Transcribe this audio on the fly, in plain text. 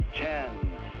10,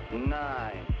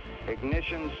 9,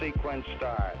 ignition sequence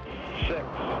start. 6.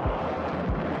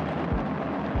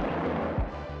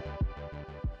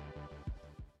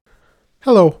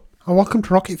 Hello, and welcome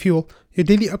to Rocket Fuel, your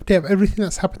daily update of everything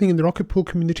that's happening in the Rocket Pool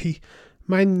community.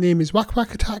 My name is Whack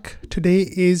Whack Attack. Today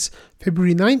is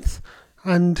February 9th,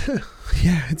 and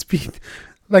yeah, it's been,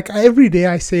 every day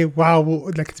I say, wow,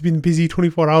 it's been busy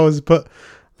 24 hours, but,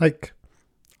 I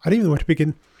don't even know where to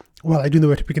begin. Well, I do know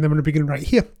where to begin. I'm going to begin right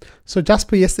here. So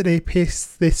Jasper yesterday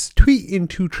pasted this tweet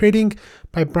into Trading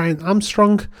by Brian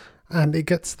Armstrong, and it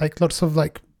gets, lots of,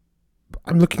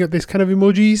 I'm looking at this kind of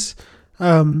emojis,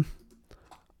 and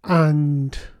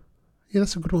yeah,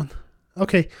 that's a good one.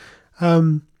 Okay.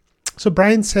 So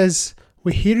Brian says,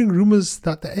 we're hearing rumors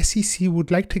that the SEC would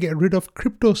like to get rid of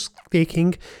crypto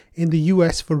staking in the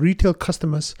US for retail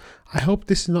customers. I hope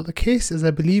this is not the case, as I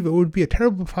believe it would be a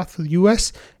terrible path for the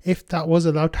US if that was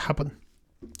allowed to happen.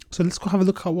 So let's go have a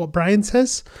look at what Brian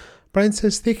says. Brian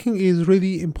says staking is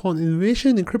really important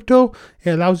innovation in crypto. It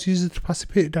allows users to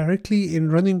participate directly in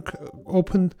running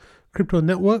open crypto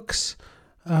networks.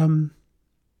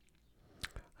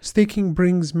 Staking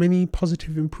brings many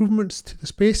positive improvements to the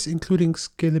space, including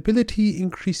scalability,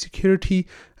 increased security,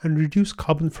 and reduced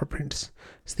carbon footprints.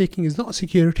 Staking is not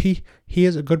security.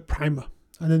 Here's a good primer.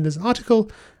 And then there's an article,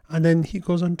 and then he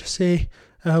goes on to say,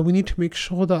 we need to make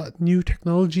sure that new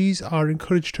technologies are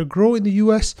encouraged to grow in the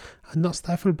US and not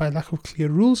stifled by lack of clear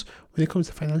rules when it comes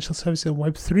to financial services and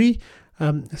Web3.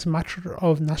 It's a matter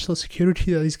of national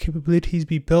security that these capabilities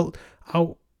be built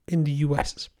out in the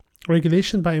US.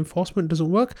 Regulation by enforcement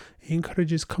doesn't work. It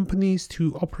encourages companies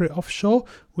to operate offshore,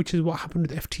 which is what happened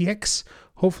with FTX.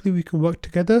 Hopefully we can work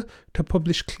together to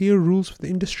publish clear rules for the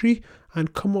industry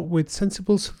and come up with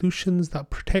sensible solutions that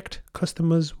protect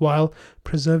customers while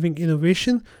preserving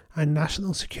innovation and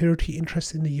national security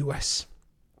interests in the US.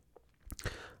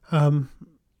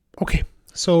 Okay,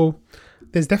 so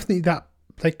there's definitely that,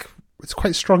 it's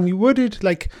quite strongly worded,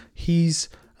 he's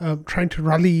trying to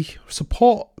rally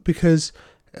support because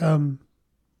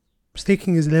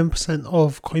staking is 11%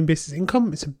 of Coinbase's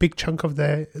income. It's a big chunk of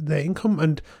their income,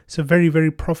 and it's a very,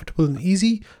 very profitable and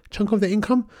easy chunk of their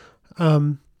income.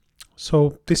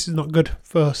 So this is not good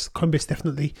for Coinbase,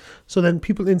 definitely. So then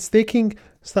people in staking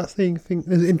start saying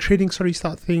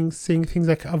start saying things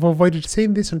like, I've avoided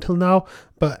saying this until now,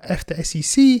 but F the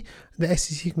SEC. The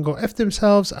SEC can go F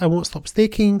themselves. I won't stop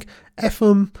staking. F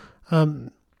them.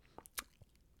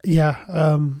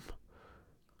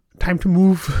 Time to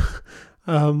move.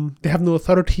 They have no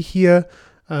authority here.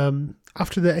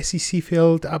 After the SEC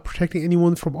failed at protecting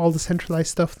anyone from all the centralized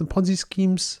stuff, the Ponzi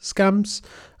scams,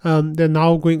 they're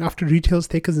now going after retail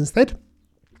stakers instead.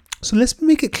 So let's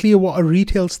make it clear what a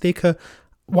retail staker,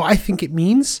 what I think it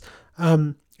means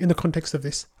in the context of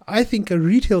this. I think a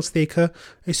retail staker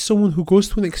is someone who goes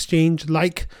to an exchange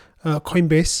like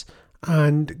Coinbase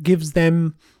and gives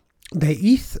them their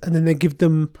ETH, and then they give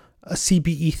them a CB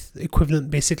ETH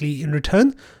equivalent basically in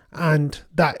return, and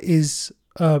that is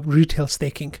retail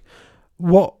staking.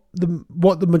 What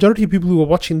the majority of people who are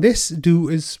watching this do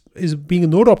is being a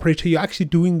node operator, you're actually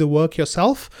doing the work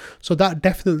yourself, so that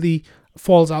definitely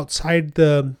falls outside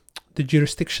the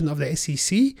jurisdiction of the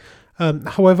SEC.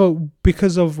 However,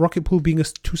 because of Rocket Pool being a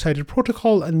two-sided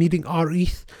protocol and needing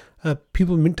rETH,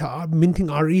 people minting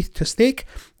rETH to stake,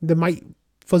 they might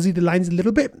fuzzy the lines a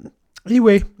little bit.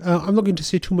 Anyway, I'm not going to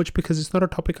say too much because it's not a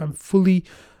topic I'm fully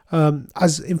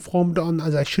as informed on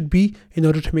as I should be in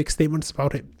order to make statements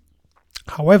about it.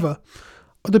 However,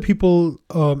 other people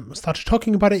started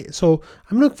talking about it. So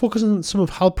I'm going to focus on some of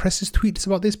Hal Press's tweets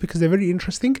about this because they're very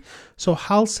interesting. So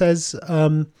Hal says,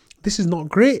 this is not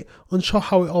great, unsure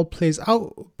how it all plays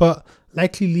out, but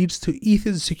likely leads to ETH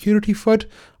as a security FUD.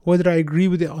 Whether I agree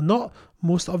with it or not,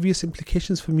 most obvious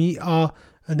implications for me are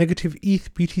a negative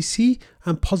ETH BTC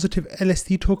and positive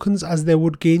LSD tokens, as they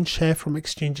would gain share from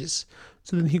exchanges.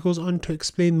 So then he goes on to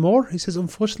explain more. He says,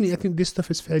 unfortunately, I think this stuff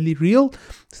is fairly real.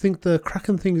 I think the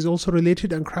Kraken thing is also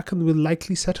related, and Kraken will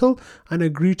likely settle and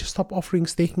agree to stop offering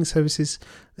staking services.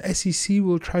 The SEC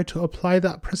will try to apply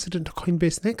that precedent to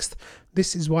Coinbase next.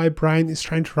 This is why Brian is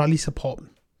trying to rally support.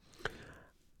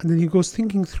 And then he goes,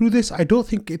 thinking through this, I don't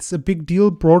think it's a big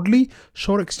deal broadly.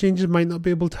 Sure, exchanges might not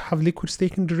be able to have liquid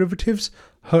staking derivatives.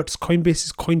 Hurts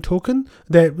Coinbase's coin token,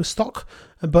 their stock,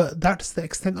 but that's the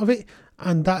extent of it.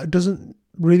 And that doesn't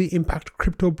really impact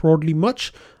crypto broadly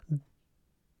much.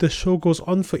 The show goes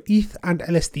on for ETH and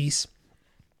LSDs.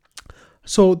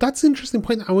 So that's an interesting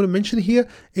point that I want to mention here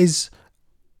is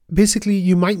basically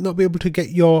you might not be able to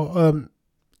get your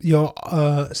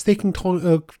staking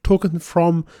token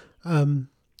from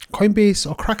Coinbase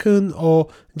or Kraken or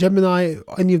Gemini,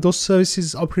 any of those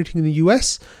services operating in the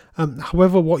US.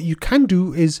 However, what you can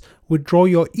do is withdraw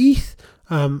your ETH,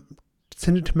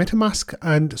 send it to MetaMask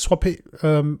and swap it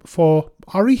for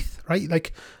rETH, right?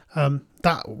 Like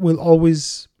that will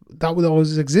always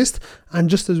exist. And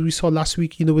just as we saw last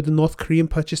week, with the North Korean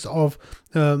purchase of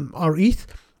rETH,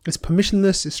 it's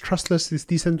permissionless, it's trustless, it's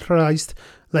decentralized.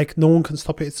 Like no one can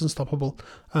stop it. It's unstoppable.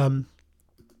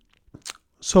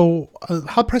 So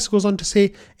Hal Price goes on to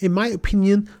say, in my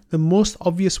opinion, the most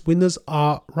obvious winners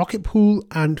are Rocket Pool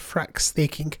and Frax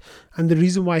staking. And the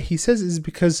reason why he says is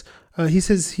because he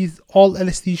says all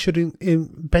LSD should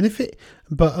benefit,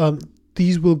 but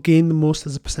these will gain the most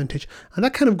as a percentage. And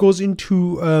that kind of goes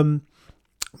into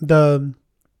the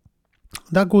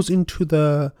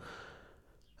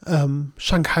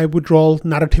Shanghai withdrawal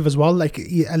narrative as well, like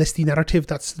LSD narrative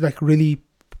that's like really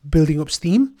building up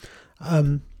steam.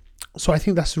 So I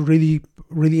think that's really,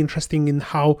 really interesting in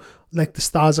how like the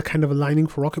stars are kind of aligning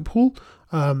for Rocket Pool.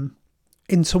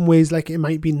 In some ways, like it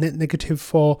might be net negative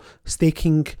for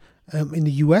staking in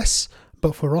the US,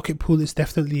 but for Rocket Pool, it's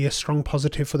definitely a strong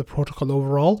positive for the protocol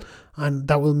overall. And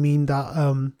that will mean that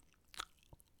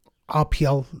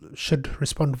RPL should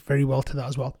respond very well to that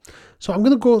as well. So I'm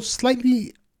going to go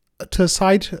slightly to the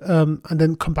side and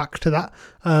then come back to that.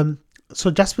 So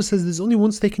Jasper says there's only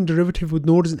one staking derivative with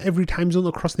nodes in every time zone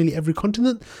across nearly every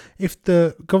continent. If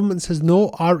the government says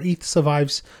no, rETH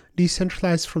survives.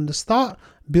 Decentralized from the start,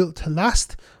 built to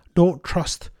last, don't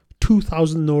trust.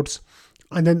 2,000 nodes.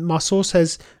 And then Marceau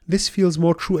says, this feels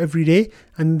more true every day.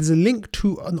 And there's a link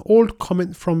to an old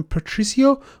comment from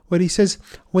Patricio where he says,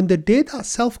 when the day that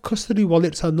self-custody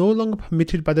wallets are no longer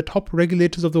permitted by the top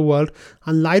regulators of the world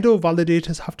and Lido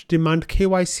validators have to demand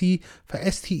KYC for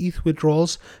STETH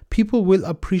withdrawals, people will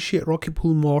appreciate Rocket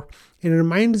Pool more. It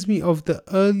reminds me of the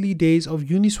early days of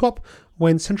Uniswap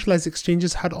when centralized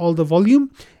exchanges had all the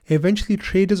volume. Eventually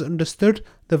traders understood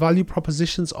the value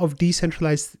propositions of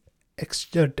decentralized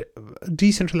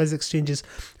exchanges,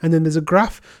 and then there's a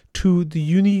graph to the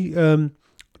Uni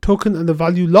token and the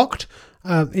value locked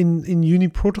in Uni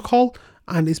protocol,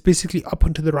 and it's basically up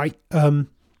and to the right, and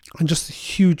just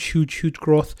huge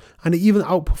growth, and it even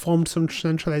outperformed some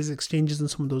centralized exchanges in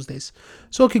some of those days.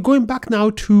 So okay, going back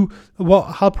now to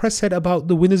what Hal Price said about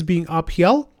the winners being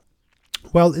RPL.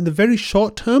 Well, in the very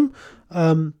short term,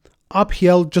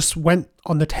 RPL just went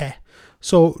on the tear.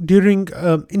 So during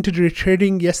intraday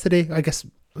trading yesterday, I guess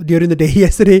during the day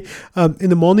yesterday,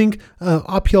 in the morning,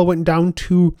 RPL went down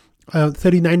to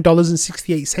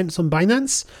 $39.68 on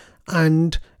Binance.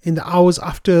 And in the hours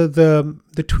after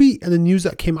the tweet and the news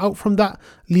that came out from that,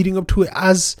 leading up to it,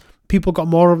 as people got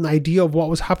more of an idea of what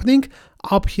was happening,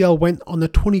 RPL went on a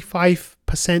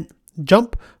 25%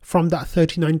 jump from that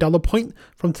 $39 point,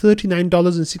 from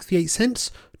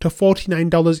 $39.68 to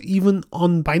 $49 even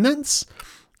on Binance.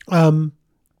 On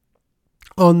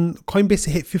Coinbase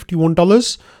it hit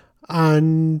 $51,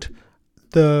 and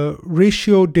the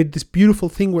ratio did this beautiful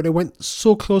thing where it went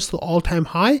so close to the all-time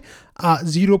high at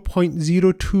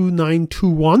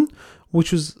 0.02921,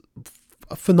 which was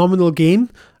a phenomenal gain.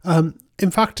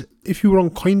 In fact, if you were on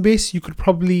Coinbase, you could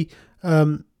probably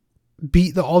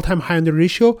beat the all-time high on the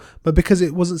ratio, but because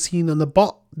it wasn't seen on the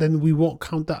bot, then we won't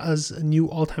count that as a new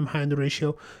all-time high on the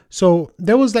ratio. So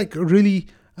there was like really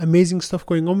amazing stuff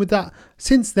going on with that.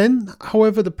 Since then,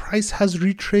 however, the price has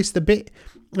retraced a bit.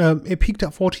 It peaked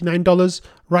at $49.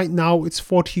 Right now it's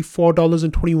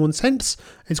 $44.21.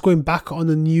 It's going back on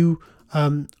a new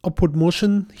upward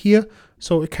motion here,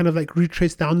 so it kind of like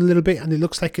retraced down a little bit, and it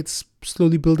looks like it's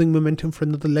slowly building momentum for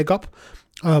another leg up.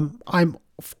 I'm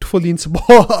fully in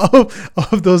support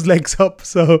of those legs up,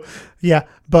 so yeah,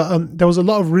 but there was a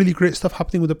lot of really great stuff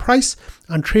happening with the price,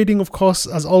 and trading, of course,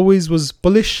 as always, was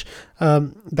bullish.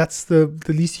 That's the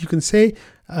least you can say.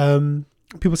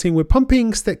 People saying we're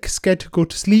pumping, scared to go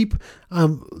to sleep.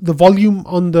 The volume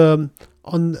on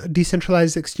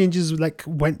decentralized exchanges of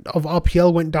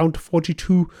RPL went down to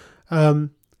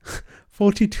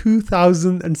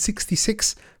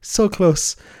 42,066, so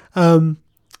close.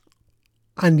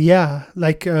 And yeah,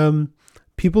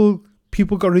 people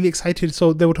got really excited.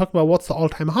 So they were talking about what's the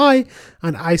all-time high,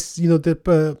 and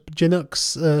the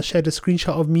Genux shared a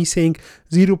screenshot of me saying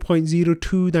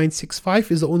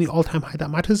 0.02965 is the only all-time high that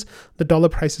matters. The dollar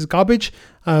price is garbage.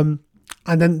 And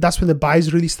then that's when the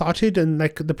buys really started, and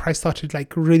the price started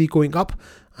really going up,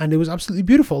 and it was absolutely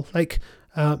beautiful.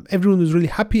 Everyone was really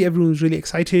happy, everyone was really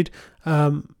excited,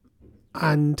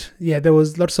 and yeah, there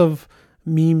was lots of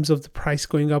memes of the price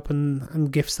going up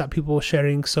and gifts that people were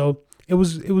sharing. So it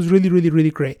was really, really,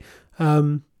 really great.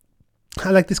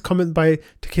 I like this comment by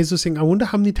Takezo saying, I wonder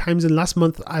how many times in last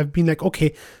month I've been like,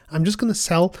 okay, I'm just going to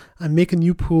sell and make a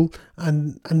new pool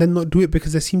and then not do it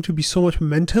because there seemed to be so much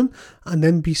momentum, and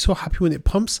then be so happy when it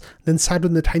pumps, then sad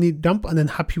when the tiny dump, and then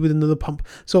happy with another pump.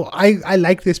 So I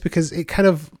like this because it kind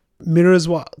of mirrors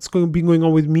what's been going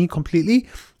on with me completely,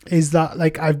 is that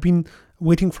like I've been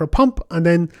waiting for a pump and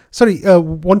then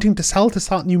wanting to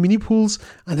start new mini pools,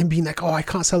 and then being like, oh, I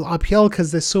can't sell RPL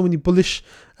because there's so many bullish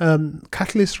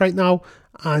catalysts right now,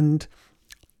 and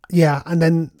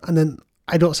then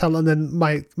I don't sell, and then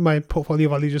my portfolio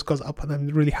value just goes up and I'm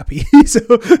really happy. So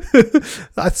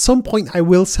at some point I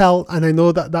will sell, and I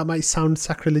know that might sound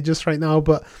sacrilegious right now,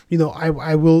 but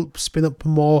I will spin up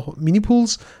more mini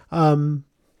pools. We'll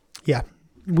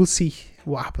see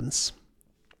what happens.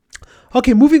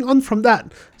 Okay, moving on from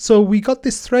that. So we got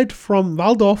this thread from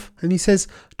Waldorf, and he says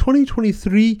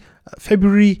 2023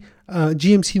 February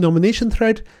GMC nomination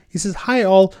thread. He says, hi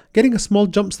all, getting a small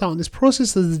jump start on this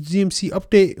process as the GMC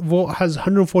update vote has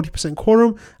 140%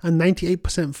 quorum and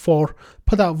 98% for.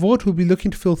 Per that vote, we'll be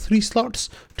looking to fill 3 slots,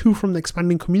 2 from the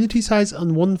expanding community size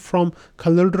and 1 from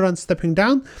Kalildaran stepping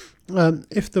down.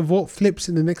 If the vote flips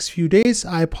in the next few days,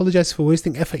 I apologize for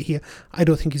wasting effort here. I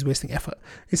don't think he's wasting effort.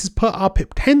 This is per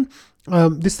RPIP 10.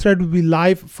 This thread will be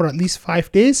live for at least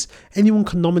 5 days. Anyone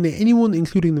can nominate anyone,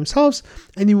 including themselves.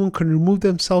 Anyone can remove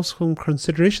themselves from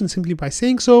consideration simply by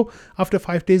saying so. After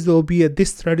 5 days, there will be a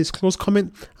 "this thread is closed"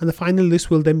 comment, and the final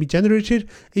list will then be generated.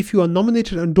 If you are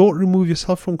nominated and don't remove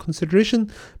yourself from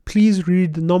consideration, please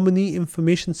read the nominee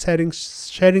information sharing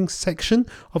section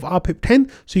of RPIP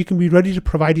 10 so you can be ready to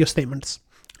provide your statements.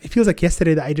 It feels like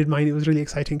yesterday that I did mine. It was really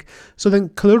exciting. So then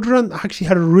Kalildaran actually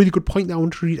had a really good point that I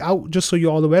want to read out, just so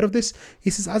you're all aware of this.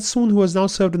 He says, as someone who has now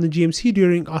served in the GMC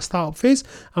during our startup phase,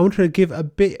 I wanted to give a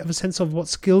bit of a sense of what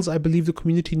skills I believe the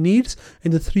community needs in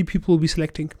the 3 people we'll be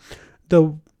selecting.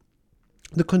 The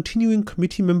continuing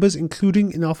committee members,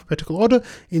 including in alphabetical order,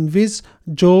 Invis,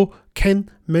 Joe, Ken,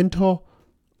 Mentor,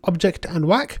 Object, and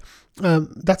Whack.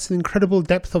 That's an incredible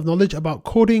depth of knowledge about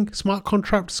coding, smart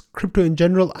contracts, crypto in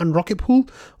general, and Rocket Pool.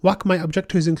 Whack might object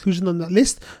to his inclusion on that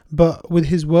list, but with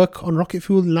his work on Rocket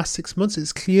Fuel in the last 6 months,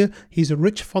 it's clear he's a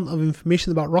rich font of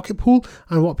information about Rocket Pool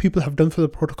and what people have done for the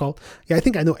protocol. Yeah, I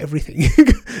think I know everything.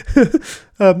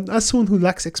 As someone who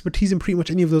lacks expertise in pretty much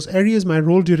any of those areas, my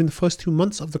role during the first 2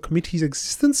 months of the committee's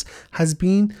existence has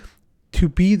been to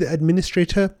be the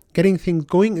administrator, getting things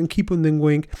going and keeping them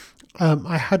going.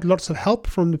 I had lots of help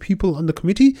from the people on the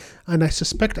committee, and I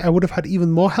suspect I would have had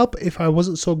even more help if I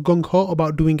wasn't so gung-ho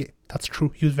about doing it. That's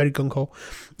true, he was very gung-ho.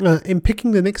 In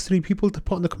picking the next 3 people to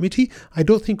put on the committee, I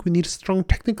don't think we need strong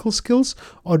technical skills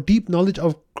or deep knowledge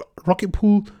of Rocket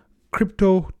Pool,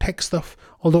 crypto, tech stuff,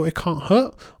 although it can't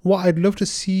hurt. What I'd love to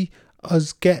see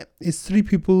us get is 3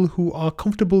 people who are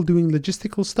comfortable doing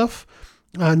logistical stuff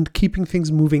and keeping things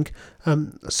moving.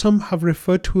 Some have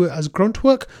referred to it as grunt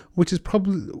work, which it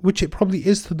probably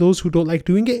is to those who don't like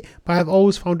doing it, but I've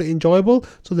always found it enjoyable,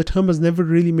 so the term has never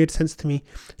really made sense to me.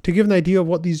 To give an idea of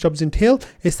what these jobs entail,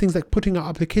 is things like putting out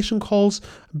application calls,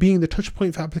 being the touch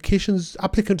point for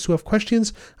applicants who have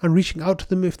questions, and reaching out to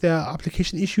them if there are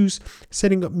application issues,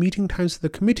 setting up meeting times for the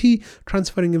committee,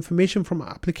 transferring information from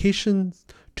applications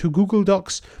to Google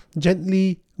Docs,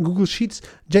 Google Sheets,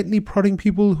 gently prodding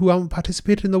people who haven't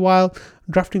participated in a while,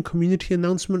 drafting community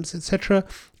announcements, etc.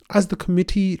 As the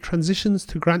committee transitions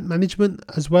to grant management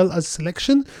as well as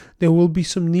selection, there will be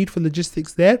some need for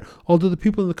logistics there, although the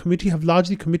people in the committee have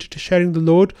largely committed to sharing the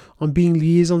load on being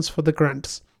liaisons for the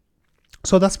grants.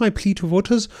 So that's my plea to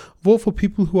voters. Vote for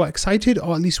people who are excited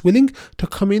or at least willing to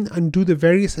come in and do the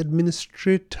various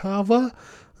administrativa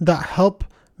that help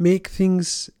make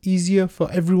things easier for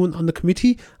everyone on the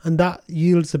committee, and that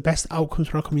yields the best outcomes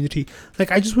for our community.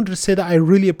 Like, I just wanted to say that I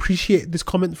really appreciate this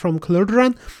comment from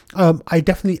Kalildaran. I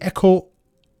definitely echo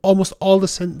almost all the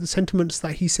sentiments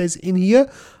that he says in here.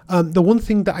 The one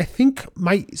thing that I think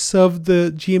might serve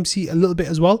the GMC a little bit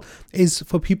as well is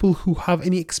for people who have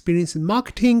any experience in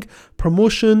marketing,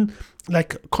 promotion,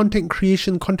 like content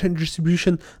creation, content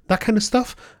distribution, that kind of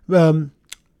stuff.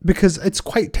 Because it's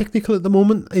quite technical at the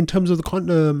moment in terms of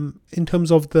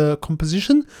the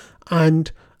composition,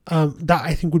 and that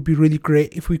I think would be really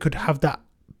great if we could have that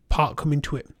part come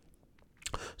into it.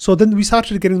 So then we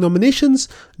started getting nominations.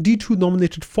 D2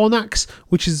 nominated Fornax,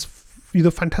 which is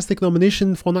fantastic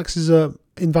nomination. Fornax is a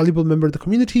invaluable member of the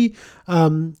community.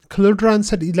 Kalildaran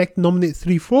said he'd like to nominate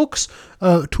 3 folks.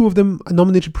 2 of them are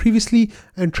nominated previously,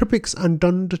 and Tripix and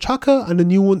Dundachaka, and a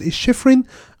new one is Shifrin.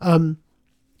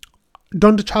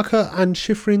 Don Chaka and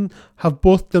Schifrin have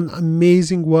both done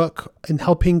amazing work in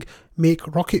helping make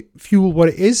Rocket Fuel what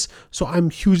it is. So I'm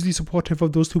hugely supportive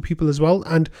of those two people as well,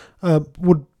 and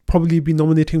would probably be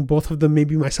nominating both of them,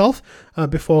 maybe myself,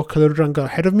 before Khalil got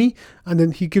ahead of me. And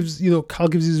then he gives, Cal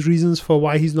gives his reasons for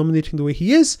why he's nominating the way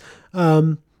he is.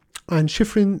 And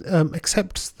Schifrin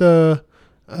accepts the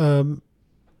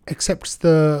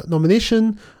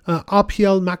nomination.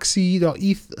 RPL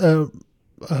Maxi.eth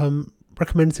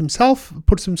recommends himself,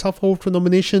 puts himself forward for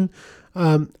nomination,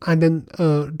 and then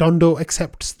Dondo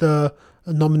accepts the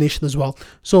nomination as well.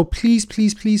 So please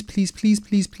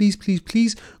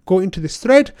go into this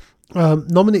thread,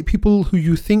 nominate people who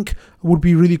you think would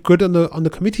be really good on the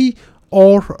committee,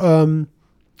 or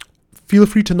feel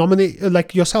free to nominate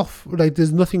like yourself. Like,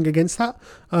 there's nothing against that.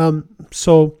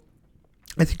 So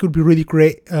I think it would be really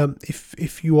great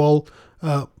if you all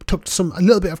took a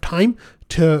little bit of time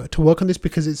to work on this,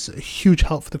 because it's a huge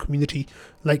help for the community.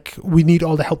 Like, we need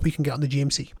all the help we can get on the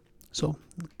GMC. So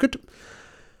good.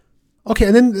 Okay,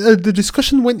 and then the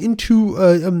discussion went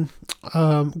into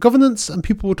governance, and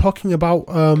people were talking about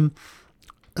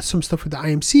some stuff with the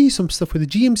IMC, some stuff with the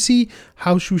GMC,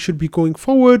 how we should be going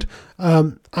forward,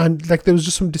 and like there was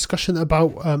just some discussion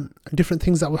about different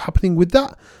things that were happening with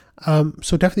that.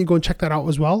 So definitely go and check that out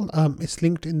as well. It's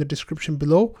linked in the description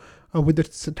below with the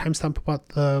timestamp about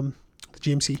the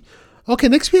GMC. Okay,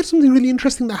 next we had something really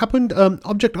interesting that happened.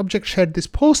 Object shared this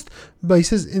post, but he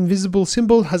says Invisible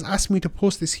Symbol has asked me to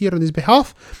post this here on his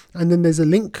behalf, and then there's a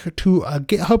link to a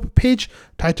GitHub page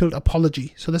titled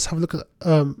Apology. So let's have a look at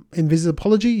Invisible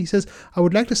Apology. He says, I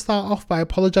would like to start off by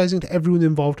apologizing to everyone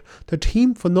involved, the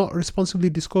team for not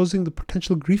responsibly disclosing the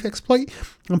potential grief exploit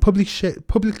and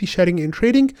publicly sharing it in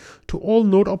trading, to all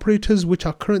node operators which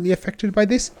are currently affected by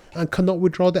this and cannot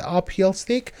withdraw their RPL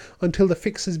stake until the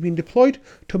fix has been deployed,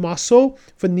 to Marceau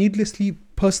for needlessly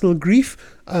personal grief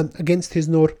against his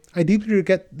node. I deeply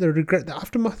regret the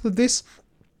aftermath of this.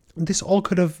 This all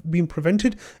could have been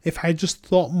prevented if I had just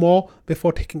thought more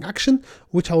before taking action,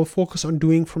 which I will focus on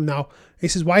doing from now. He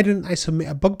says, why didn't I submit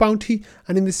a bug bounty?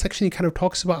 And in this section, he kind of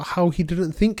talks about how he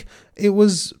didn't think it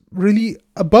was really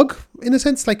a bug, in a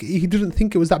sense. Like, he didn't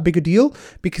think it was that big a deal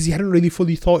because he hadn't really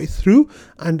fully thought it through.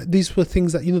 And these were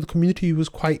things that, the community was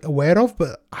quite aware of,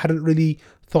 but hadn't really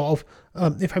thought of.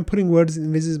 If I'm putting words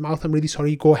in Viz's mouth, I'm really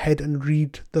sorry. Go ahead and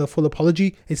read the full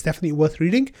apology. It's definitely worth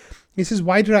reading. He says,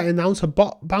 why did I announce a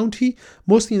bot bounty?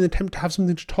 Mostly in an attempt to have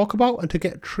something to talk about and to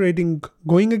get trading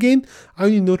going again. I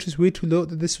only noticed way too late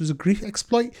that this was a grief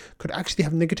exploit, could actually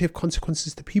have negative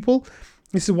consequences to people.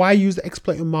 This is why I used the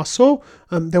exploit on Marceau.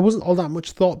 There wasn't all that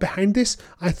much thought behind this.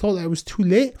 I thought that it was too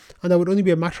late and that would only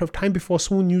be a matter of time before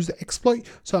someone used the exploit,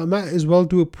 so I might as well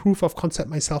do a proof of concept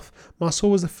myself. Marceau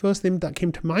was the first name that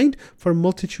came to mind for a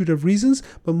multitude of reasons,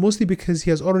 but mostly because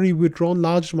he has already withdrawn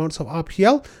large amounts of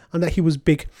RPL and that he was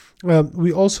big.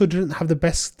 We also didn't have the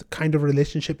best kind of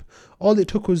relationship. All it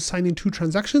took was signing 2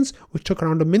 transactions, which took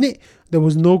around a minute. There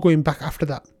was no going back after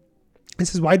that.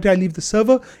 This is why did I leave the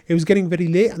server? It was getting very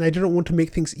late and I didn't want to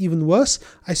make things even worse.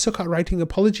 I suck at writing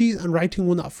apologies, and writing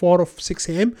one at 4 or 6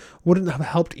 a.m. wouldn't have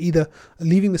helped either.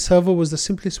 Leaving the server was the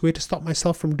simplest way to stop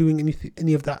myself from doing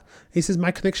any of that. He says,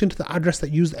 my connection to the address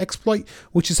that used the exploit,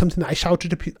 which is something that I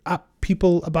shouted at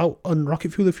people about on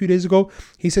Rocket Fuel a few days ago.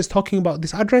 He says, talking about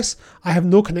this address, I have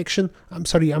no connection. I'm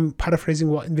sorry, I'm paraphrasing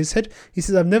what Invis said. He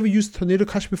says, I've never used Tornado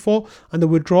Cash before, and the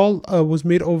withdrawal was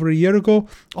made over a year ago.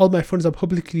 All my funds are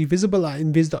publicly visible at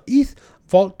invis.eth,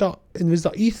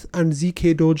 vault.invis.eth, and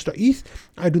zkdoge.eth.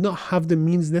 I do not have the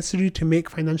means necessary to make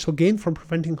financial gain from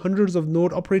preventing hundreds of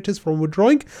node operators from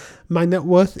withdrawing. My net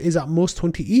worth is at most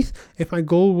 20 ETH. If my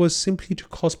goal was simply to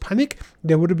cause panic,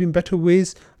 there would have been better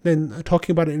ways than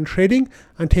talking about it in trading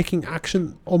and taking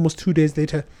action almost 2 days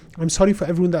later. I'm sorry for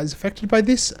everyone that is affected by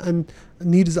this and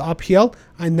needs RPL.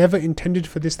 I never intended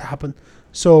for this to happen.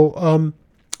 So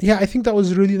yeah, I think that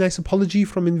was a really nice apology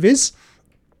from Invis.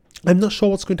 I'm not sure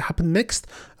what's going to happen next.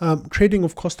 Trading,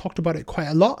 of course, talked about it quite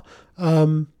a lot.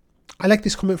 I like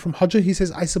this comment from Hodger. He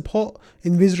says, I support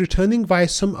Invis returning via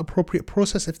some appropriate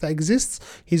process if that exists.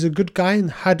 He's a good guy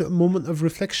and had a moment of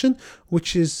reflection,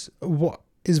 which is what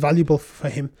is valuable for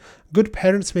him. Good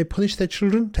parents may punish their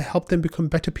children to help them become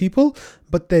better people,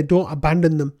 but they don't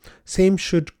abandon them. Same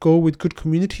should go with good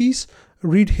communities.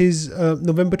 Read his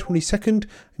November 22nd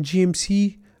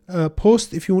GMC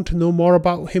post if you want to know more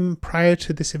about him prior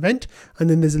to this event, and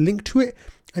then there's a link to it,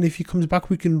 and if he comes back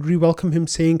we can re-welcome him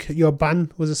saying your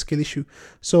ban was a skill issue.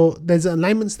 So there's an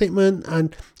alignment statement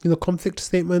and conflict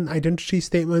statement, identity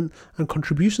statement, and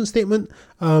contribution statement.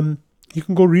 You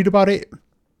can go read about it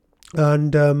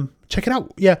and check it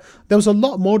out. Yeah, there was a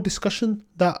lot more discussion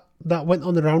that that went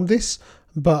on around this,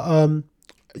 but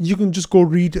you can just go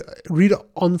read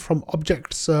on from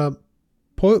Object's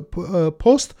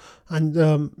post, and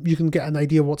you can get an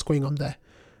idea of what's going on there.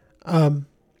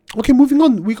 Okay, moving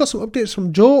on. We got some updates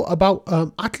from Joe about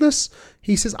Atlas.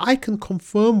 He says, I can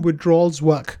confirm withdrawals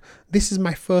work. This is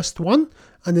my first one.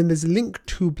 And then there's a link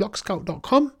to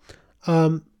blockscout.com.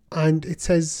 And it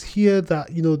says here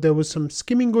that, there was some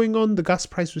skimming going on. The gas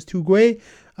price was 2 gwei.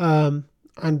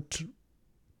 And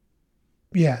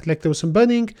yeah, like there was some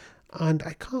burning. And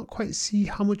I can't quite see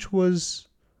how much was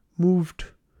moved.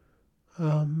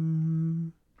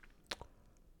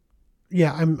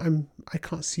 Yeah, I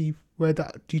can't see where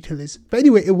that detail is, but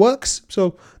anyway, it works,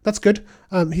 so that's good.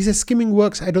 He says skimming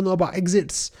works. I don't know about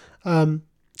exits. And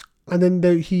then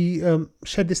he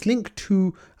shared this link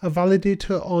to a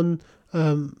validator on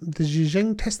the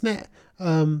Zhejiang testnet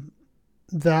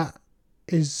that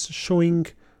is showing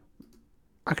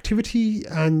activity,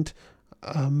 and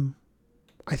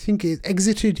I think it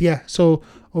exited. Yeah, so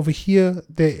over here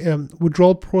the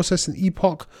withdrawal process in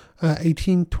epoch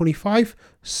 1825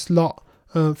 slot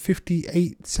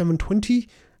 58720.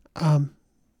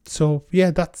 So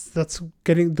yeah, that's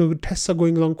getting, the tests are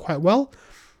going along quite well.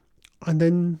 And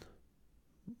then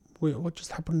wait, what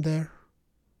just happened there?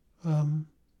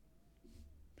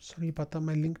 Sorry about that,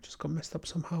 my link just got messed up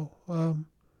somehow. Let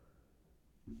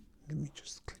me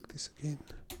just click this again.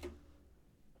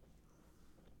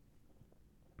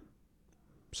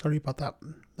 Sorry about that.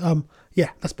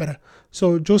 Yeah, that's better.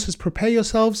 So Joe says prepare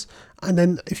yourselves, and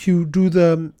then if you do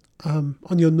the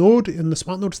on your node in the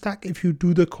smart node stack, if you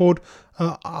do the code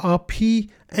RPMBBR,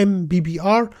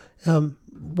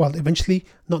 well, eventually,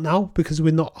 not now because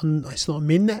it's not on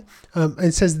mainnet. And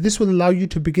it says this will allow you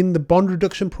to begin the bond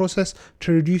reduction process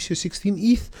to reduce your 16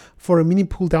 ETH for a mini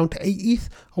pool down to 8 ETH,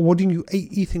 awarding you 8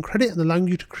 ETH in credit and allowing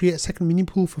you to create a second mini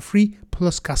pool for free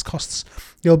plus gas costs.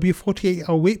 There will be a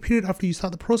 48-hour wait period after you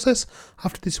start the process.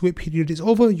 After this wait period is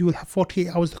over, you will have 48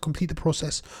 hours to complete the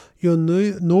process. Your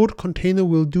node container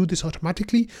will do this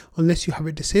automatically unless you have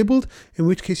it disabled, in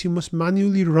which case you must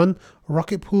manually run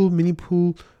rocket pool, mini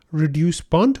pool, reduce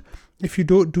bond. If you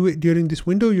don't do it during this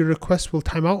window, your request will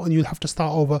time out and you'll have to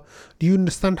start over. Do you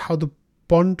understand how the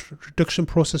bond reduction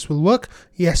process will work?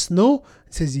 Yes, no.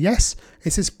 It says yes.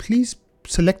 It says please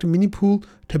select a mini pool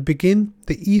to begin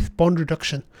the ETH bond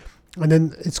reduction. And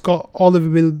then it's got all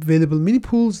of the available mini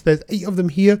pools. There's 8 of them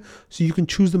here, so you can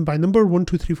choose them by number 1,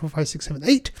 2, 3, 4, 5, 6, 7,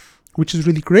 8, which is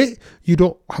really great. You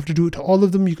don't have to do it to all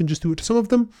of them. You can just do it to some of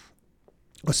them,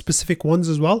 or specific ones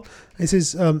as well. It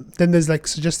says then there's like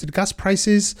suggested gas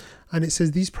prices, and it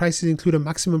says these prices include a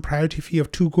maximum priority fee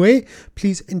of 2 gwei.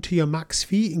 Please enter your max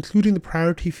fee including the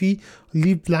priority fee.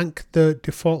 Leave blank the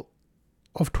default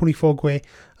of 24 gwei.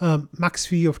 Max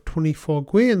fee of 24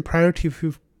 gwei and priority fee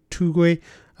of 2 gwei.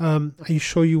 Are you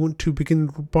sure you want to begin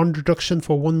bond reduction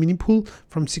for one mini pool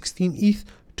from 16 ETH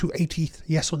to 8 ETH?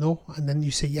 Yes or no? And then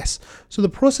you say yes. So the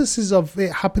processes of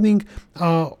it happening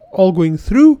are all going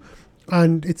through,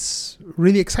 and it's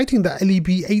really exciting that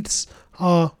LEB8s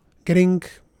are getting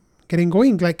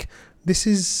going. Like this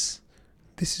is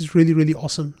really, really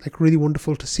awesome, like really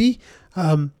wonderful to see.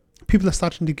 People are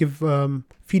starting to give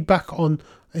feedback on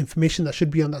information that should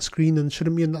be on that screen and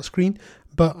shouldn't be on that screen,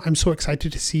 but I'm so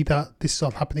excited to see that this is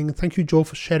all happening. And thank you, Joe,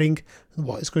 for sharing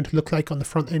what it's going to look like on the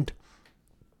front end.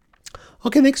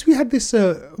 Okay, next we had this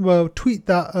tweet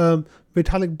that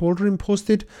Vitalik Buterin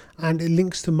posted, and it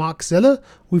links to Mark Zeller.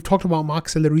 We've talked about Mark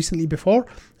Zeller recently before.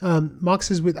 Mark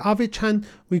says, with Aave-chan,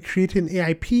 we created an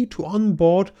AIP to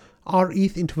onboard our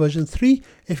ETH into version 3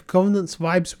 if governance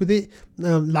vibes with it,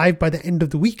 live by the end of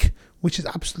the week, which is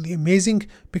absolutely amazing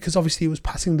because obviously it was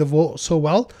passing the vote so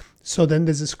well. So then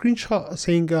there's a screenshot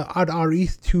saying add our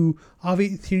ETH to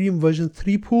Aave Ethereum version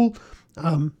 3 pool.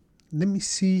 Let me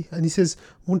see. And he says,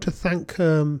 want to thank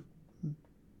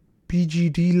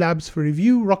BGD Labs for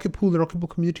review, Rocket Pool, the Rocket Pool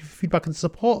community for feedback and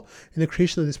support in the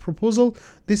creation of this proposal.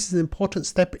 This is an important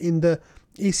step in the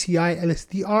ACI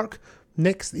LSD arc.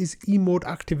 Next is E-mode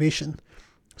activation.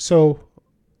 So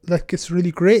that gets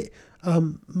really great.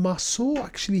 Marceau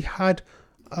actually had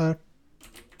a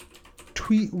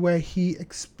tweet where he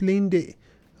explained it.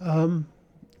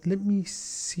 Let me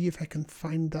see if I can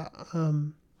find that.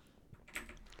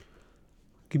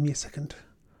 Give me a second.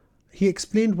 He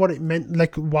explained what it meant,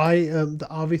 like why the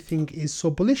Aave thing is so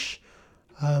bullish.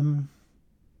 I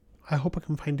hope I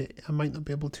can find it. I might not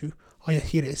be able to. Oh yeah,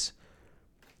 here it is.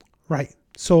 Right.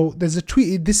 So there's a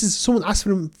tweet. This is someone asked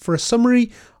him for a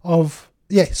summary of.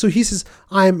 Yeah, so he says,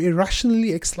 I am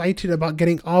irrationally excited about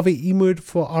getting Aave E-mode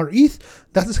for our ETH.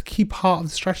 That is a key part of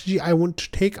the strategy I want to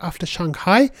take after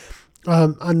Shanghai.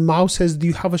 And Mao says, do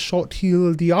you have a short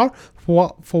TLDR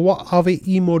for what Aave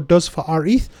E-mode does for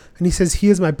RETH? And he says,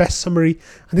 here's my best summary.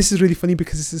 And this is really funny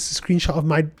because this is a screenshot of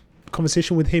my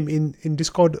conversation with him in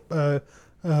Discord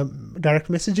direct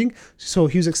messaging. So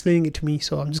he was explaining it to me,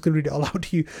 so I'm just going to read it all out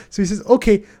to you. So he says,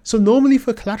 okay, so normally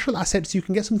for collateral assets, you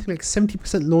can get something like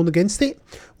 70% loan against it.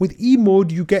 With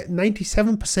E-mode, you get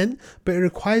 97%, but it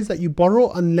requires that you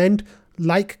borrow and lend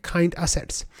like-kind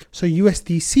assets. So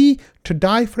USDC to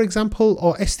DAI, for example,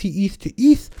 or STETH to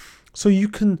ETH. So you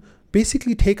can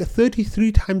basically take a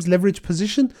 33 times leverage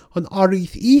position on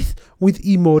RETH ETH with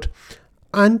E-mode.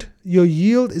 And your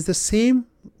yield is the same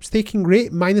staking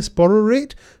rate minus borrow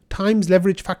rate times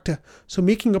leverage factor. So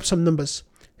making up some numbers.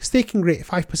 Staking rate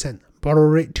 5%, borrow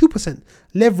rate 2%,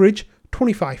 leverage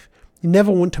 25. You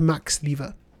never want to max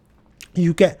lever.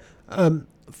 You get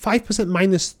 5%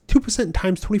 minus 2%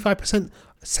 times 25%,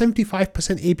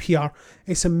 75% APR.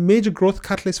 It's a major growth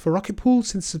catalyst for Rocket Pool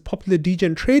since it's a popular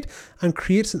degen trade and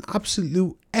creates an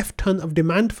absolute F ton of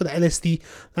demand for the LSD.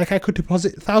 Like I could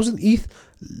deposit 1,000 ETH,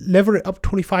 lever it up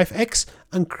 25x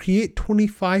and create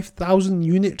 25,000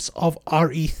 units of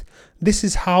RETH. This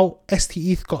is how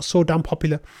STETH got so damn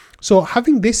popular. So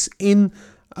having this in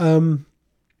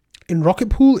Rocket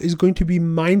Pool is going to be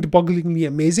mind-bogglingly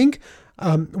amazing.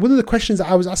 One of the questions that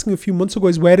I was asking a few months ago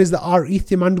is, where is the RETH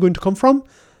demand going to come from?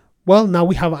 Well, now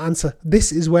we have an answer.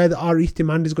 This is where the RETH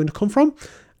demand is going to come from.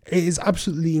 It is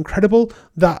absolutely incredible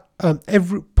that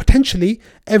potentially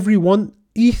every one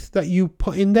ETH that you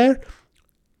put in there,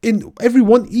 in every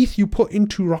one ETH you put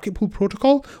into Rocket Pool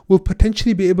protocol will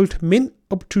potentially be able to mint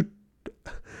up to,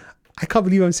 I can't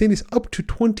believe I'm saying this, up to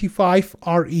 25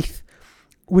 RETH,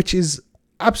 which is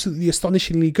absolutely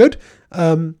astonishingly good.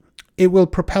 It will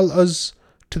propel us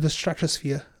to the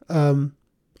stratosphere. I'm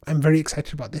very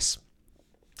excited about this.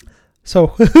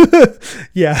 So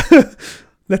yeah,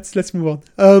 let's move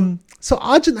on. So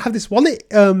Argent have this wallet,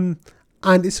 and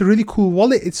it's a really cool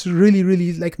wallet. It's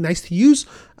really like nice to use,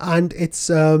 and it's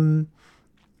kind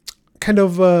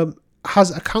of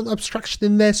has account abstraction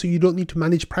in there, so you don't need to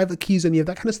manage private keys, any of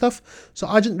that kind of stuff. So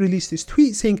Argent released this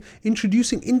tweet saying,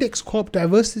 introducing Index Corp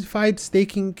diversified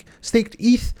staked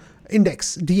ETH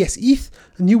index, DSETH,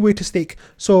 a new way to stake.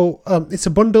 So it's a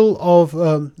bundle of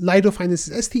Lido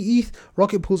Finance's STETH,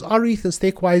 Rocket Pool's RETH, and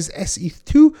Stakewise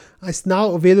SETH2. It's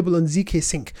now available on ZK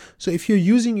Sync. So if you're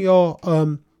using your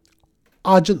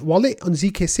Argent wallet on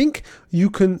ZK Sync, you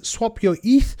can swap your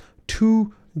ETH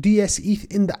to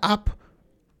DSETH in the app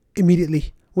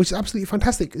immediately, which is absolutely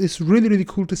fantastic. It's really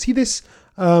cool to see this.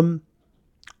 And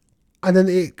then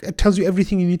it tells you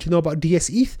everything you need to know about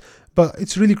DSETH. But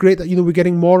it's really great that, we're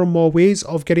getting more and more ways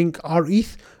of getting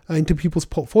RETH into people's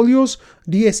portfolios.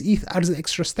 DSETH adds an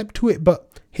extra step to it,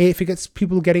 but hey, if it gets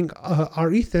people getting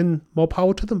RETH, then more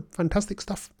power to them. Fantastic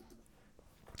stuff.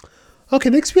 Okay,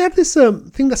 next we have this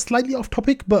thing that's slightly off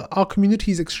topic, but our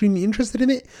community is extremely interested in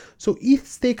it. So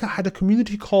ETHStaker had a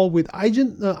community call with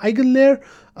Eigenlayer.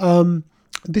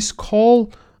 This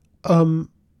call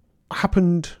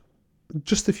happened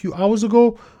just a few hours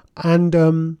ago,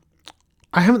 and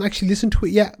I haven't actually listened to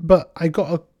it yet, but I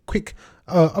got a quick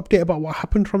update about what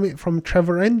happened from it from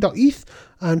TrevorN.eth.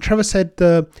 And Trevor said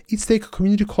the ETHStaker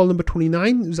community call number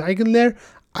 29 was Eigenlayer.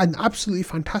 An absolutely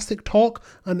fantastic talk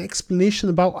and explanation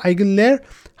about Eigenlayer,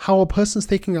 how a person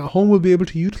staking at home will be able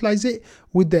to utilize it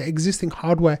with their existing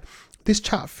hardware. This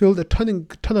chat filled a ton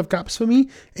of gaps for me.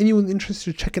 Anyone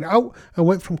interested to check it out? I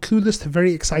went from clueless to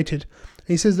very excited.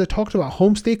 He says they talked about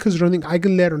home stakers running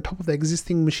Eigenlayer on top of their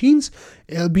existing machines.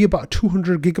 It'll be about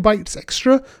 200 gigabytes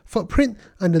extra footprint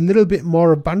and a little bit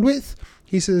more of bandwidth.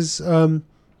 He says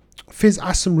Fizz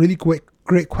asked some really great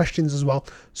questions as well.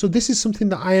 So this is something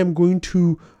that I am going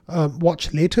to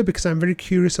watch later because I'm very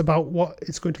curious about what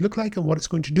it's going to look like and what it's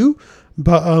going to do.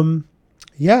 But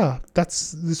yeah,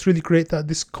 it's really great that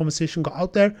this conversation got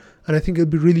out there, and I think it'll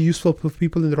be really useful for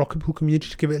people in the Rocket Pool community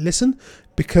to give it a listen,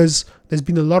 because there's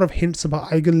been a lot of hints about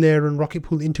Eigenlayer and Rocket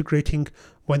Pool integrating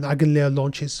when Eigenlayer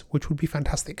launches, which would be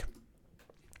fantastic.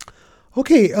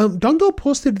 Okay, Dondo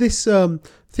posted this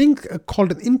thing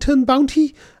called an intern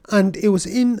bounty, and it was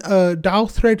in a DAO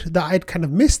thread that I'd kind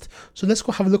of missed. So let's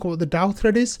go have a look at what the DAO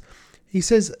thread is. He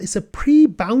says it's a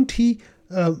pre-bounty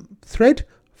thread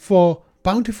for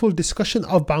bountiful discussion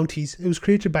of bounties. It was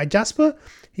created by Jasper.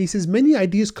 He says many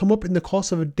ideas come up in the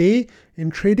course of a day in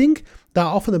trading that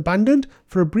are often abandoned.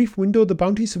 For a brief window, the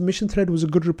bounty submission thread was a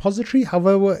good repository.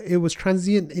 However, it was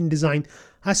transient in design.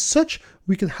 As such,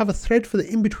 we can have a thread for the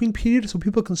in-between period so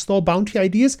people can store bounty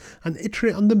ideas and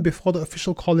iterate on them before the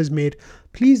official call is made.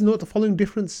 Please note the following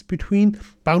difference between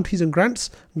bounties and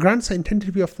grants. Grants are intended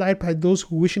to be applied by those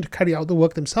who wishing to carry out the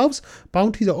work themselves.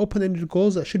 Bounties are open-ended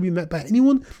goals that should be met by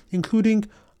anyone, including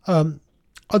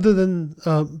other than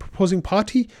proposing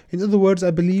party. In other words, I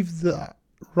believe the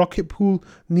rocket pool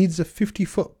needs a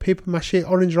 50-foot paper mache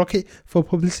orange rocket for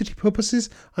publicity purposes,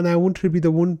 and I wanted to be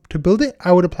the one to build it.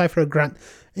 I would apply for a grant.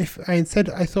 If I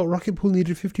thought rocket pool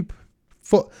needed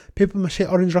 50-foot paper mache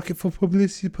orange rocket for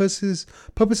publicity purposes,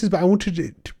 but I wanted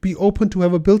it to be open to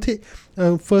whoever built it,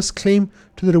 first claim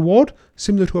to the reward,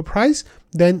 similar to a prize,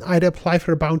 then I'd apply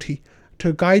for a bounty.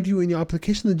 To guide you in your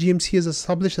application, the GMC has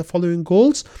established the following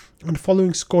goals and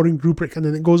following scoring rubric, and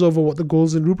then it goes over what the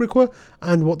goals and rubric were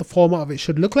and what the format of it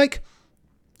should look like.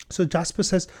 So Jasper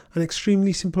says an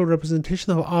extremely simple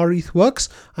representation of how RETH works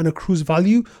and accrues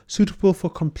value, suitable for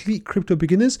complete crypto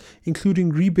beginners,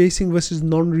 including rebasing versus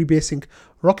non-rebasing.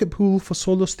 Rocket Pool for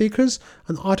solo stakers,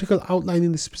 an article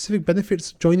outlining the specific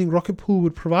benefits joining Rocket Pool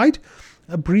would provide,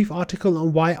 a brief article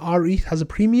on why RETH has a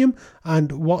premium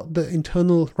and what the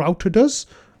internal router does,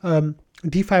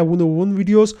 DeFi 101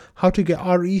 videos, how to get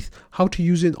RETH, how to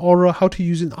use it in Aura, how to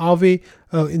use it in Aave,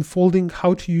 in folding,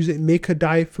 how to use it in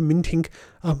MakerDAI for minting.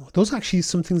 Those are actually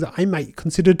some things that I might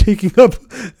consider taking up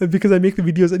because I make the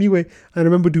videos anyway. And I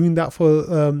remember doing that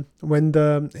for when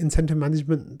the incentives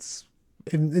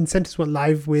went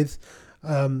live with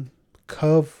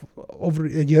Curve over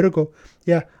a year ago.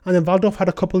 Yeah, and then Valdorf had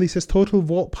a couple. He says total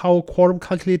vote power quorum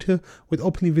calculator with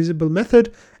openly visible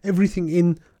method, everything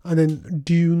in, and then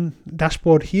Dune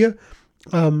dashboard here.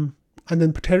 And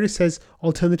then Pateris says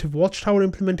alternative watchtower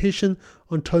implementation,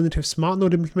 alternative smart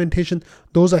node implementation.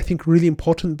 Those I think really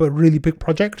important but really big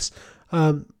projects.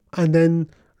 And then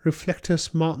Reflector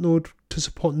smart node to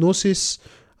support Gnosis.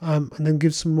 And then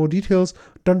gives some more details.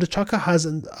 Dondachaka has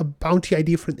a bounty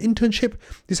idea for an internship.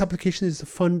 This application is to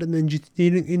fund an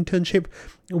engineering internship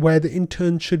where the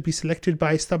intern should be selected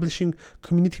by established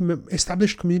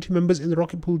community members in the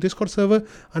Rocket Pool Discord server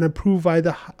and approved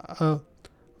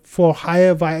for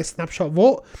hire via snapshot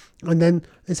vote. And then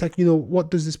it's like, what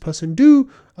does this person do?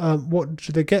 What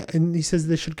should they get? And he says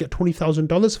they should get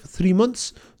 $20,000 for 3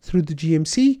 months through the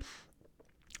GMC.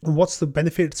 And what's the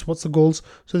benefits, what's the goals.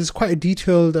 So there's quite a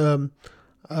detailed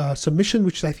submission,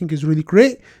 which I think is really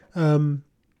great. I'm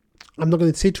not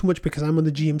going to say too much because I'm on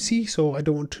the GMC, so I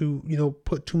don't want to,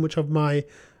 put too much of my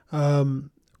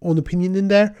own opinion in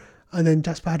there. And then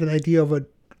Jasper had an idea of a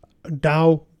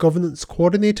DAO governance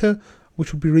coordinator,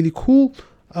 which would be really cool.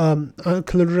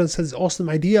 Kalundran says, awesome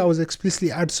idea. I was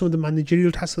explicitly add some of the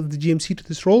managerial tasks of the GMC to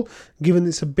this role, given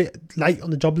it's a bit light on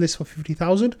the job list for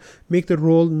 50,000. Make the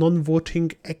role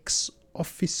non-voting ex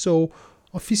officio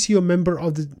member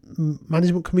of the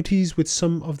management committees with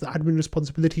some of the admin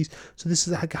responsibilities. So this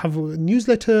is like have a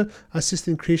newsletter, assist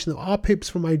in creation of RPIPs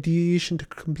from ideation to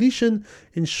completion,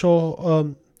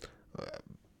 ensure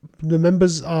the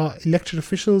members are elected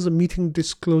officials and meeting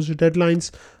disclosure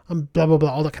deadlines and blah, blah, blah,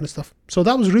 all that kind of stuff. So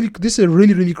this is a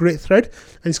really, really great thread,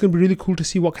 and it's going to be really cool to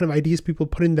see what kind of ideas people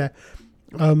put in there.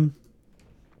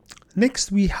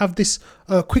 Next, we have this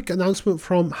quick announcement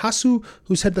from Hasu,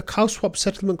 who said the CowSwap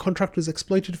settlement contract was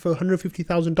exploited for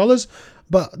 $150,000,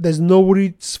 but there's no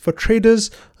worries for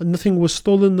traders, and nothing was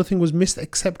stolen, nothing was missed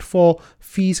except for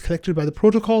fees collected by the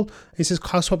protocol. It says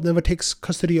CowSwap never takes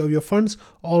custody of your funds.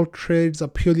 All trades are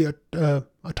purely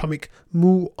atomic.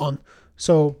 Move on.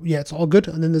 So yeah, it's all good.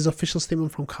 And then there's an official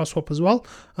statement from CowSwap as well,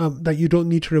 that you don't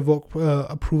need to revoke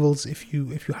approvals if you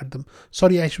had them.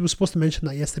 Sorry, I was supposed to mention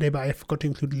that yesterday, but I forgot to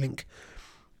include a link.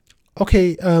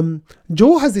 Okay,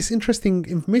 Joe has this interesting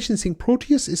information saying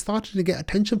Proteus is starting to get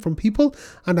attention from people,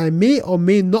 and I may or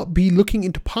may not be looking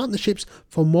into partnerships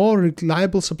for more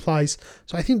reliable supplies.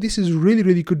 So I think this is really,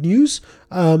 really good news,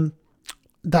 that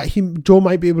Joe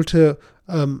might be able to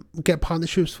get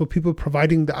partnerships for people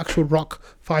providing the actual Rock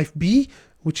 5B,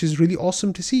 which is really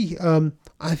awesome to see.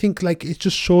 I think it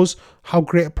just shows how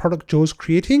great a product Joe's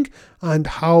creating and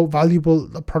how valuable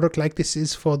a product like this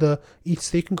is for the ETH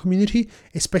staking community,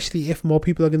 especially if more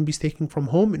people are going to be staking from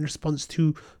home in response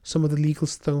to some of the legal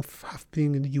stuff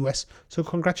happening in the US. So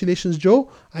congratulations, Joe.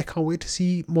 I can't wait to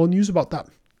see more news about that.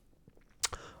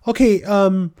 Okay,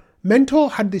 Mentor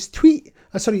had this tweet,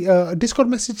 a Discord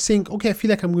message saying, okay, I feel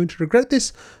like I'm going to regret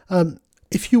this. Do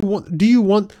you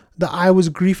want the I was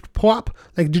griefed POAP?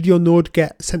 Did your node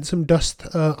get sent some dust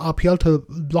RPL to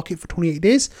block it for 28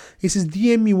 days? It says,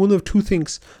 DM me one of two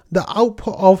things. The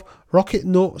output of rocket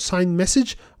note signed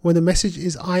message, when the message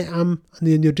is I am and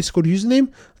then your Discord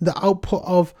username. The output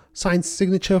of signed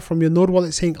signature from your node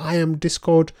wallet saying I am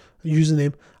Discord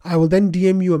username. I will then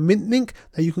DM you a mint link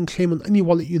that you can claim on any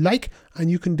wallet you like, and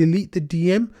you can delete the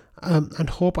DM and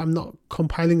hope I'm not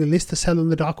compiling a list to sell on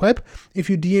the dark web.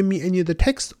 If you DM me any of the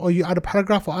text, or you add a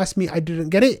paragraph or ask me I didn't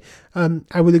get it,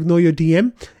 I will ignore your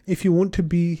DM. If you don't want to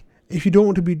be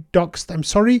doxxed, I'm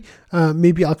sorry.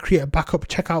 Maybe I'll create a backup,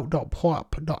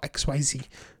 checkout.poap.xyz.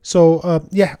 So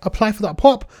apply for that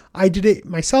POAP. I did it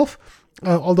myself,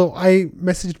 although I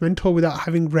messaged Mentor without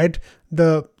having read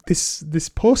this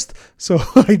post, so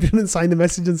I didn't sign the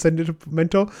message and send it to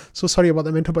Mentor. So sorry about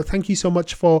that, Mentor, but thank you so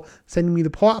much for sending me the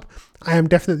POAP. I am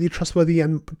definitely trustworthy,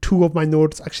 and 2 of my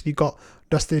nodes actually got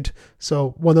dusted.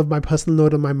 So one of my personal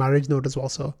node and my marriage node as well.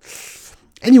 So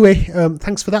anyway,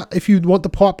 thanks for that. If you want the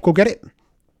POAP, go get it.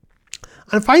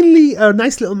 And finally, a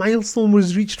nice little milestone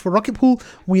was reached for Rocket Pool.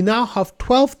 We now have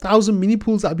 12,000 mini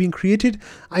pools that are being created.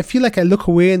 I feel like I look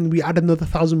away and we add another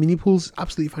 1,000 mini pools.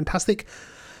 Absolutely fantastic.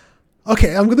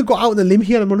 Okay, I'm going to go out on a limb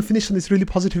here. I'm going to finish on this really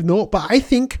positive note. But I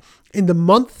think in the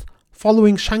month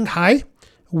following Shanghai,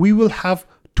 we will have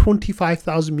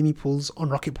 25,000 mini pools on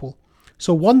Rocket Pool.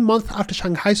 So 1 month after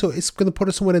Shanghai, so it's going to put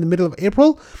us somewhere in the middle of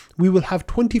April, we will have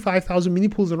 25,000 mini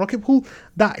pools on Rocket Pool.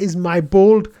 That is my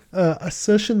bold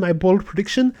assertion, my bold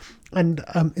prediction, and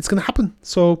it's going to happen.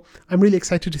 So I'm really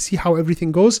excited to see how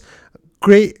everything goes.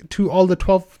 Great to all the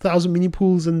 12,000 mini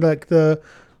pools and like the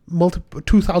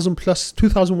 2,000 plus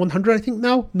 2,100, I think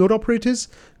now, node operators.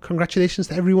 Congratulations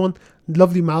to everyone.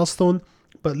 Lovely milestone.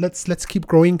 But let's keep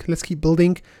growing. Let's keep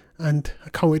building. And I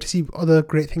can't wait to see other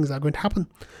great things that are going to happen.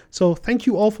 So thank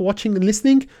you all for watching and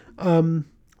listening.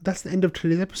 That's the end of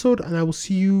today's episode, and I will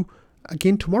see you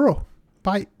again tomorrow.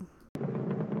 Bye.